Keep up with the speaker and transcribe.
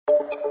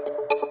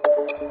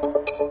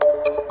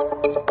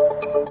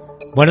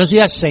Buenos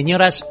días,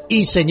 señoras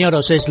y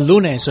señores, es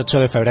lunes 8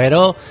 de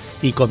febrero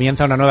y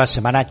comienza una nueva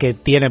semana que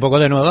tiene poco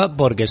de nueva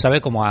porque sabe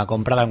cómo ha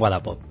comprado en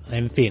Wallapop.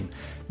 En fin,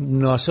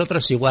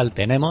 nosotros igual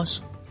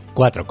tenemos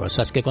 4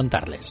 cosas que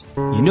contarles.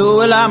 You know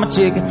well I'm a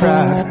chicken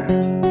fried,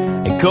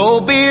 a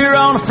cold beer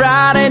on a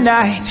Friday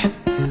night,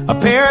 a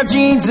pair of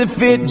jeans that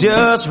fit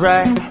just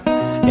right,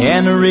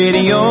 and the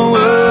radio.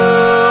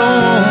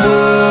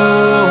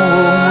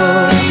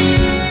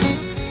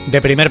 De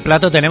primer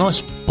plato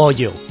tenemos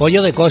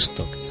pollo de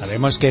costo.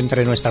 Sabemos que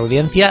entre nuestra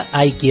audiencia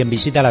hay quien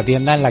visita la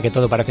tienda en la que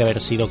todo parece haber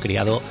sido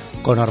criado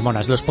con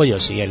hormonas. Los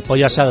pollos y el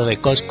pollo asado de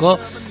Costco,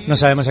 no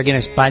sabemos aquí en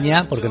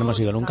España, porque no hemos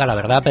ido nunca, la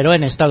verdad, pero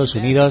en Estados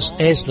Unidos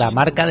es la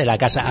marca de la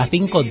casa, a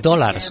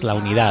 $5 la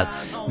unidad.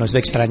 No es de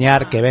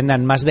extrañar que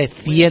vendan más de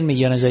 100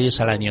 millones de ellos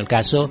al año. El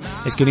caso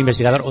es que un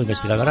investigador, o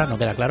investigadora, no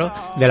queda claro,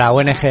 de la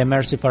ONG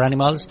Mercy for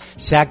Animals,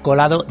 se ha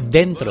colado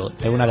dentro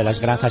de una de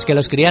las granjas que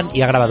los crían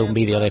y ha grabado un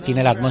vídeo.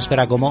 Define la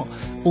atmósfera como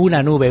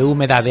una nube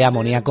húmeda de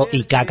amoníaco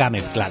y caca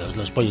mezclados.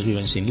 Los pollos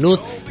viven sin luz,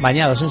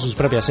 bañados en sus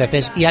propias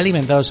heces y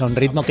alimentados a un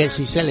ritmo que,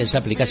 si se les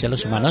aplicase a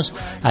los humanos,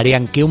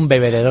 harían que un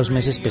bebé de 2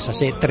 meses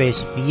pesase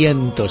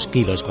 300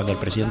 kilos. Cuando el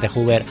presidente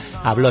Hoover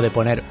habló de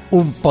poner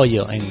un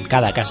pollo en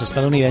cada casa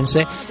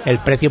estadounidense, el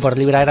precio por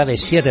libra era de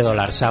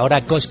 $7.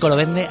 Ahora Costco lo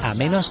vende a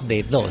menos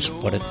de 2.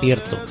 Por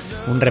cierto,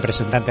 un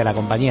representante de la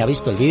compañía ha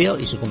visto el vídeo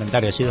y su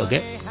comentario ha sido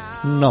que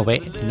no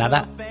ve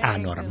nada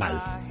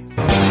anormal.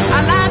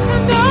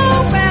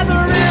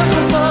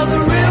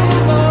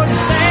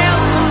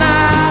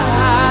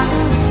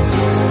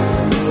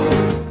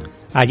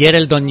 Ayer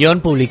Elton John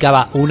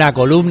publicaba una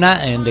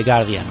columna en The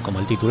Guardian. Como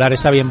el titular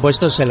está bien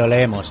puesto, se lo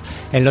leemos.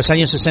 En los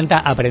años 60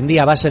 aprendí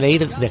a base de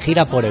ir de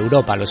gira por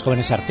Europa. Los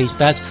jóvenes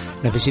artistas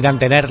necesitan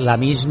tener la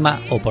misma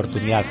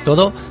oportunidad.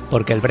 Todo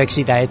porque el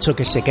Brexit ha hecho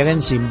que se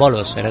queden sin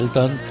bolos.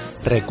 Elton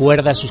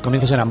recuerda sus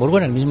comienzos en Hamburgo,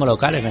 en el mismo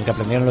local en el que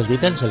aprendieron los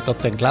Beatles, el Top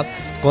Ten Club,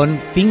 con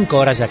 5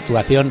 horas de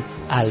actuación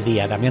al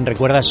día. También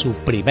recuerda su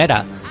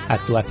primera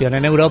actuación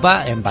en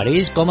Europa, en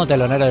París, como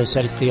telonero de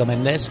Sergio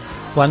Méndez,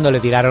 cuando le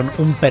tiraron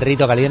un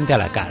perrito caliente a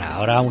la cara.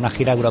 Ahora una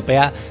gira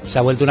europea se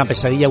ha vuelto una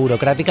pesadilla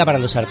burocrática para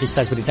los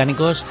artistas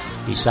británicos,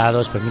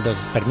 visados,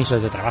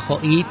 permisos de trabajo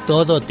y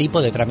todo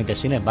tipo de trámites.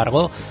 Sin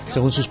embargo,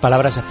 según sus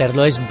palabras,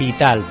 hacerlo es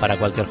vital para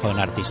cualquier joven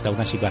artista.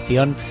 Una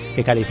situación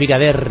que califica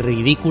de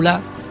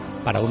ridícula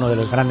para uno de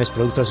los grandes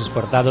productos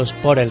exportados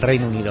por el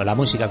Reino Unido, la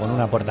música, con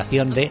una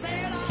aportación de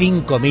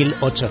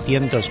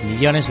 $5.800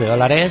 millones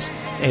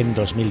en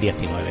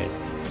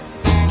 2019.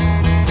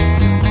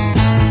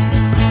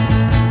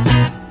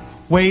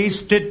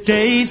 Wasted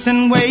days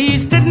and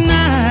wasted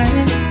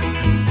nights.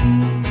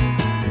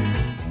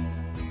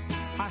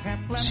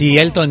 Si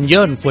Elton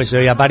John fuese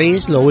hoy a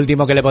París, lo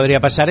último que le podría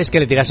pasar es que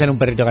le tirasen un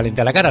perrito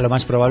caliente a la cara. Lo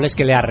más probable es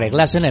que le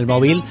arreglasen el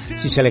móvil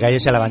si se le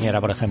cayese a la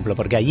bañera, por ejemplo,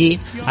 porque allí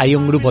hay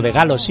un grupo de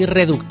galos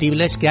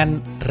irreductibles que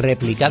han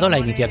replicado la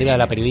iniciativa de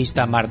la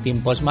periodista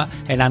Martin Posma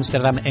en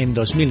Ámsterdam en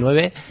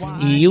 2009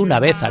 y una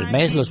vez al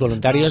mes los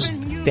voluntarios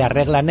te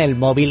arreglan el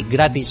móvil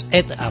gratis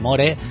et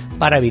amore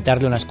para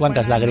evitarle unas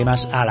cuantas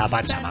lágrimas a la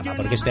Pachamama,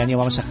 porque este año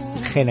vamos a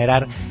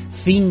generar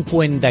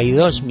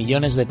 52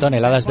 millones de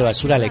toneladas de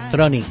basura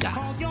electrónica,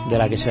 de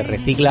la que se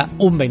recicla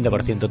un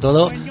 20%,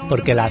 todo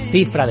porque la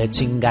cifra de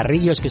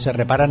chingarrillos que se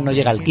reparan no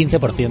llega al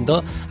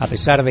 15%, a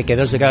pesar de que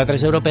 2 de cada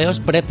 3 europeos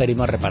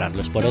preferimos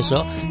repararlos. Por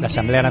eso, la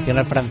Asamblea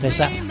Nacional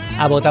Francesa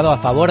ha votado a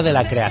favor de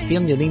la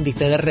creación de un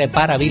índice de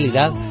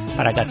reparabilidad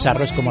para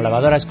cacharros como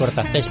lavadoras,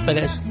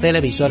 cortacéspedes,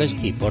 televisores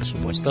y, por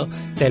supuesto,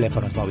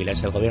 teléfonos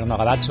móviles. El gobierno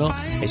gabacho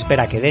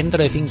espera que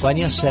dentro de 5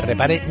 años se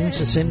repare un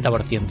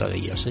 60% de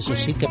ellos. Eso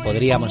sí que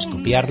podríamos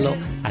copiarlo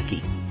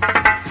aquí.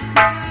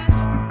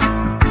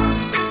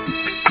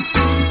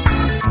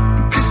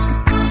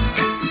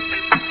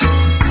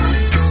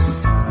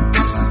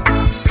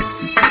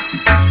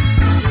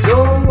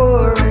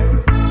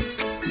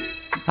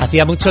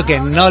 Hacía mucho que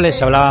no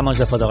les hablábamos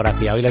de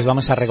fotografía. Hoy les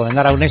vamos a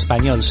recomendar a un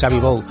español, Xavi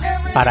Bou,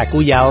 para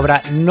cuya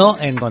obra no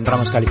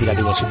encontramos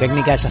calificativos. Su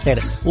técnica es hacer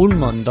un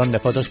montón de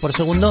fotos por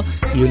segundo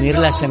y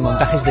unirlas en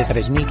montajes de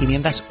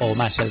 3.500 o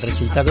más. El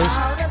resultado es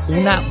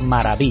una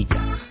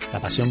maravilla. La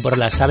pasión por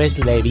las aves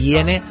le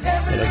viene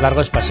de los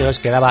largos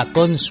paseos que daba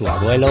con su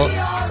abuelo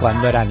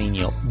cuando era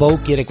niño.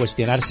 Bou quiere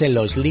cuestionarse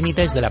los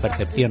límites de la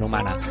percepción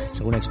humana.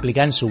 Según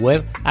explica en su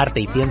web,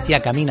 arte y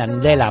ciencia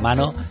caminan de la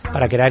mano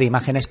para crear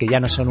imágenes que ya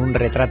no son un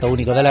retrato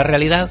único de la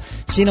realidad,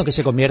 sino que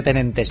se convierten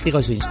en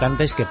testigos de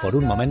instantes que por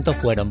un momento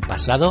fueron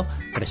pasado,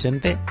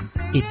 presente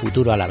y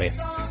futuro a la vez.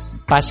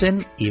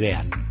 Pasen y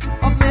vean.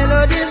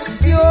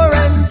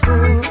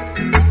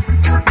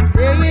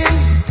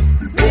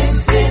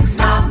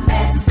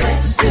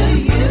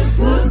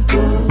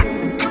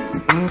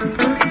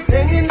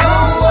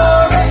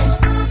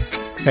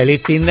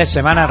 Feliz fin de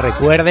semana.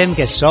 Recuerden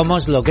que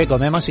somos lo que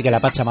comemos y que la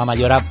Pachamama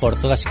llora por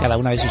todas y cada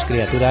una de sus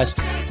criaturas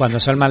cuando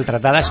son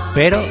maltratadas,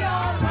 pero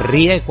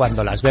ríe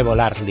cuando las ve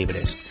volar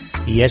libres.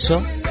 Y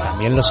eso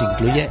también los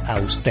incluye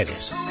a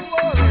ustedes.